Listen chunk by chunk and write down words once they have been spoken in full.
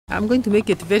I'm going to make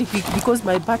it very quick because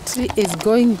my battery is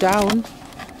going down.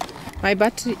 My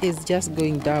battery is just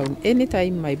going down.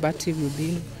 Anytime my battery will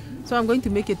be. So I'm going to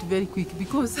make it very quick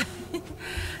because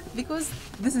because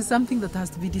this is something that has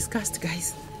to be discussed,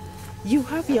 guys. You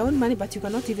have your own money, but you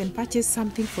cannot even purchase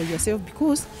something for yourself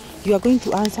because you are going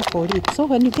to answer for it. So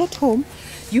when you get home,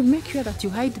 you make sure that you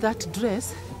hide that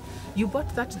dress. You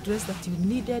bought that dress that you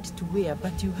needed to wear,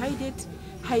 but you hide it,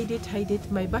 hide it, hide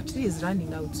it. My battery is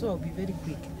running out, so I'll be very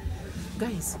quick.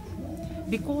 Guys,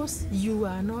 because you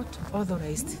are not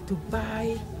authorized to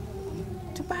buy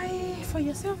for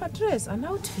yourself a dress, an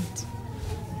outfit,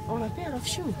 or a pair of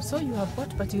shoes. So you have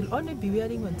bought, but you'll only be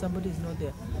wearing when somebody is not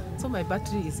there. So my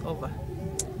battery is over.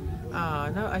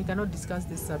 Now I cannot discuss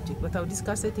this subject, but I'll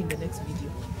discuss it in the next video.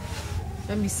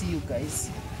 Let me see you guys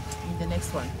in the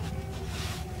next one.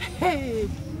 Hey,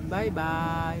 bye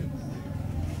bye.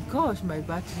 Gosh, my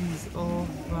battery is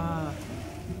over.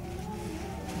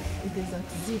 It is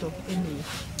at 0 anyway.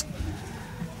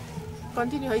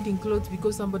 Continue hiding clothes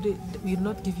because somebody will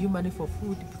not give you money for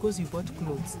food because you bought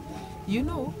clothes. You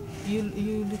know,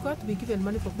 you require to be given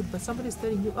money for food, but somebody is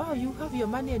telling you, oh, you have your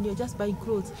money and you're just buying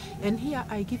clothes, and here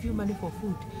I give you money for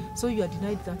food. So you are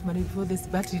denied that money before this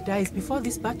battery dies. Before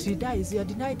this battery dies, you are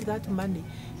denied that money.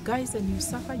 Guys, and you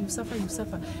suffer, you suffer, you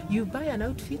suffer. You buy an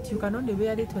outfit, you can only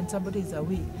wear it when somebody is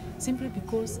away, simply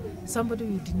because somebody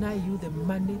will deny you the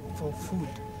money for food,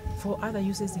 for other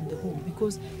uses in the home,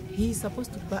 because he is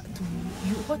supposed to buy to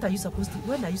you. What are you supposed to,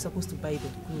 when are you supposed to buy the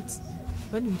clothes?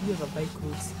 When will you ever buy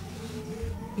clothes?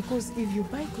 Because if you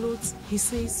buy clothes, he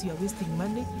says you are wasting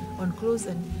money on clothes,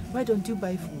 and why don't you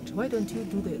buy food? Why don't you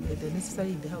do the necessary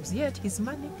in the house? Yet his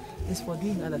money is for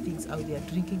doing other things out there,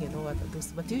 drinking and all other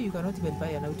those. But you cannot even buy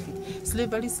an outfit.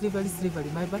 Slavery, slavery, slavery.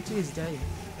 My battery is dying.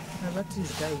 My battery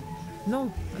is dying.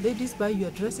 No, ladies, buy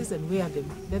your dresses and wear them.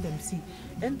 Let them see.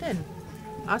 And then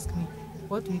ask me,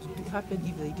 what will happen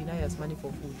if they deny us money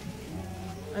for food?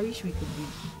 I wish we could be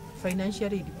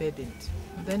financially independent.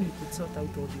 Then we could sort out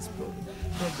all these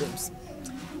problems.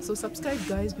 So subscribe,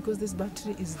 guys, because this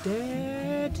battery is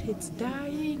dead. It's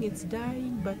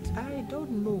dying, but I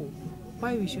don't know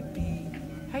why we should be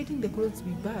hiding the clothes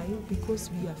we buy, because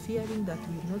we are fearing that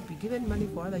we will not be given money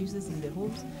for other uses in the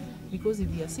homes. Because if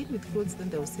we are seen with clothes, then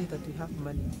they will say that we have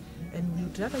money, and we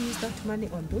would rather use that money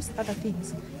on those other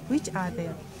things which are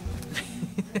there.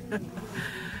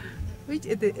 Which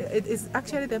it is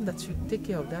actually them that should take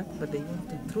care of that, but they want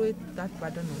to throw that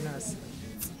burden on us.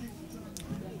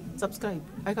 Subscribe.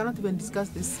 I cannot even discuss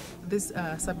this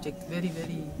subject very,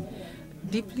 very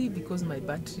deeply because my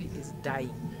battery is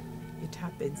dying. It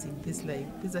happens in this life.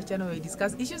 This is a channel where we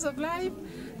discuss issues of life.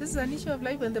 This is an issue of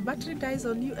life. When the battery dies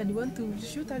on you and you want to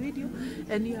shoot a video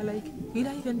and you are like, will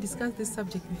I even discuss this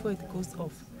subject before it goes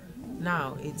off?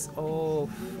 Now it's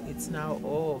off. It's now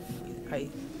off.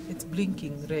 It's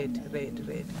blinking red.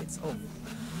 It's off.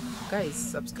 Guys,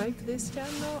 subscribe to this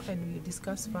channel and we'll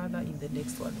discuss further in the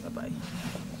next one. Bye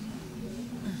bye.